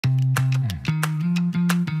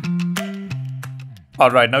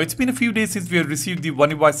Alright, now it's been a few days since we have received the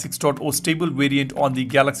One UI 6.0 stable variant on the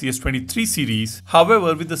Galaxy S23 series.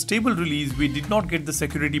 However, with the stable release, we did not get the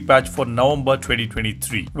security patch for November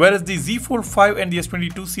 2023. Whereas the Z Fold 5 and the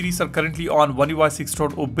S22 series are currently on One UI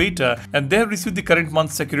 6.0 beta, and they have received the current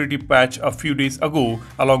month's security patch a few days ago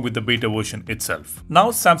along with the beta version itself. Now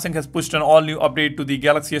Samsung has pushed an all-new update to the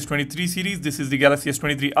Galaxy S23 series. This is the Galaxy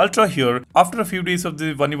S23 Ultra here. After a few days of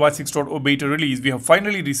the One UI 6.0 beta release, we have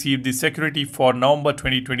finally received the security for November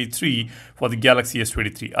 2023 for the Galaxy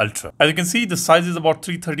S23 Ultra. As you can see, the size is about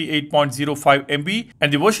 338.05 MB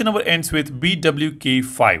and the version number ends with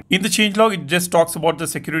BWK5. In the changelog, it just talks about the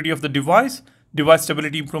security of the device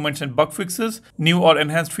stability improvements and bug fixes, new or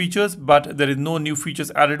enhanced features, but there is no new features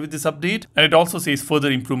added with this update, and it also says further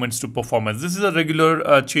improvements to performance. This is a regular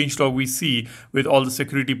changelog we see with all the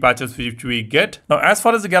security patches which we get. Now, as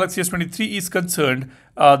far as the Galaxy S23 is concerned,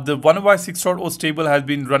 the One UI 6.0 stable has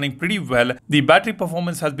been running pretty well. The battery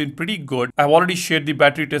performance has been pretty good. I've already shared the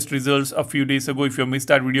battery test results a few days ago. If you missed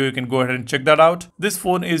that video, you can go ahead and check that out. This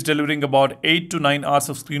phone is delivering about 8 to 9 hours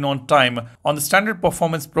of screen on time on the standard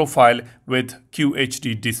performance profile with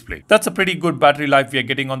QHD display. That's a pretty good battery life we are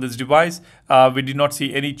getting on this device. We did not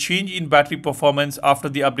see any change in battery performance after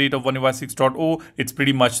the update of One UI 6.0. It's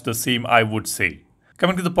pretty much the same, I would say.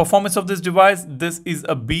 Coming to the performance of this device, this is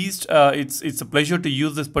a beast. It's a pleasure to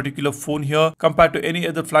use this particular phone here. Compared to any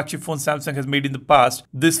other flagship phone Samsung has made in the past,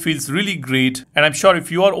 this feels really great. And I'm sure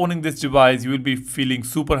if you are owning this device, you will be feeling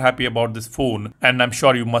super happy about this phone. And I'm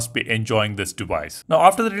sure you must be enjoying this device. Now,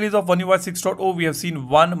 after the release of One UI 6.0, we have seen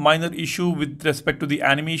one minor issue with respect to the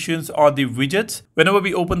animations or the widgets. Whenever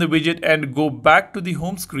we open the widget and go back to the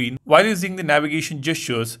home screen, while using the navigation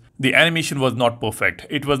gestures, the animation was not perfect.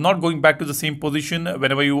 It was not going back to the same position.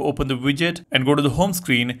 Whenever you open the widget and go to the home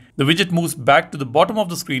screen, the widget moves back to the bottom of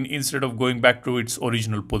the screen instead of going back to its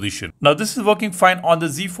original position. Now, this is working fine on the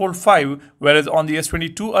Z Fold 5, whereas on the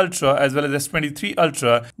S22 Ultra as well as S23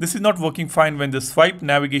 Ultra, this is not working fine when the swipe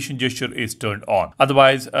navigation gesture is turned on.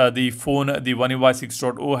 Otherwise, the phone, the One UI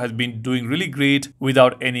 6.0 has been doing really great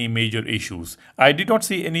without any major issues. I did not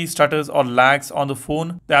see any stutters or lags on the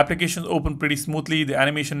phone. The applications open pretty smoothly. The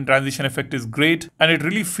animation transition effect is great, and it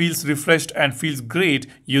really feels refreshed and feels great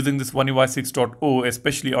using this One UI 6.0,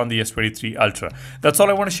 especially on the S23 Ultra. That's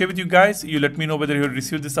all I want to share with you guys. You let me know whether you have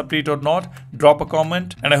received this update or not. Drop a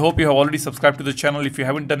comment, and I hope you have already subscribed to the channel. If you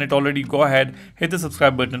haven't done it already, go ahead, hit the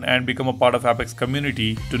subscribe button and become a part of Apex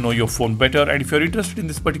community to know your phone better. And if you're interested in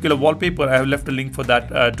this particular wallpaper, I have left a link for that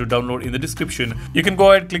to download in the description. You can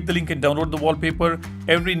go ahead, click the link and download the wallpaper.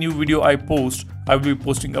 Every new video I post, I will be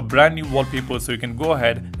posting a brand new wallpaper, so you can go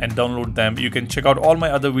ahead and download them. You can check out all my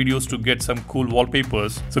other videos to get some cool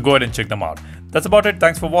wallpapers, so go ahead and check them out. That's about it.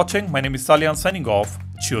 Thanks for watching. My name is Salian signing off.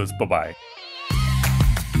 Cheers. Bye-bye.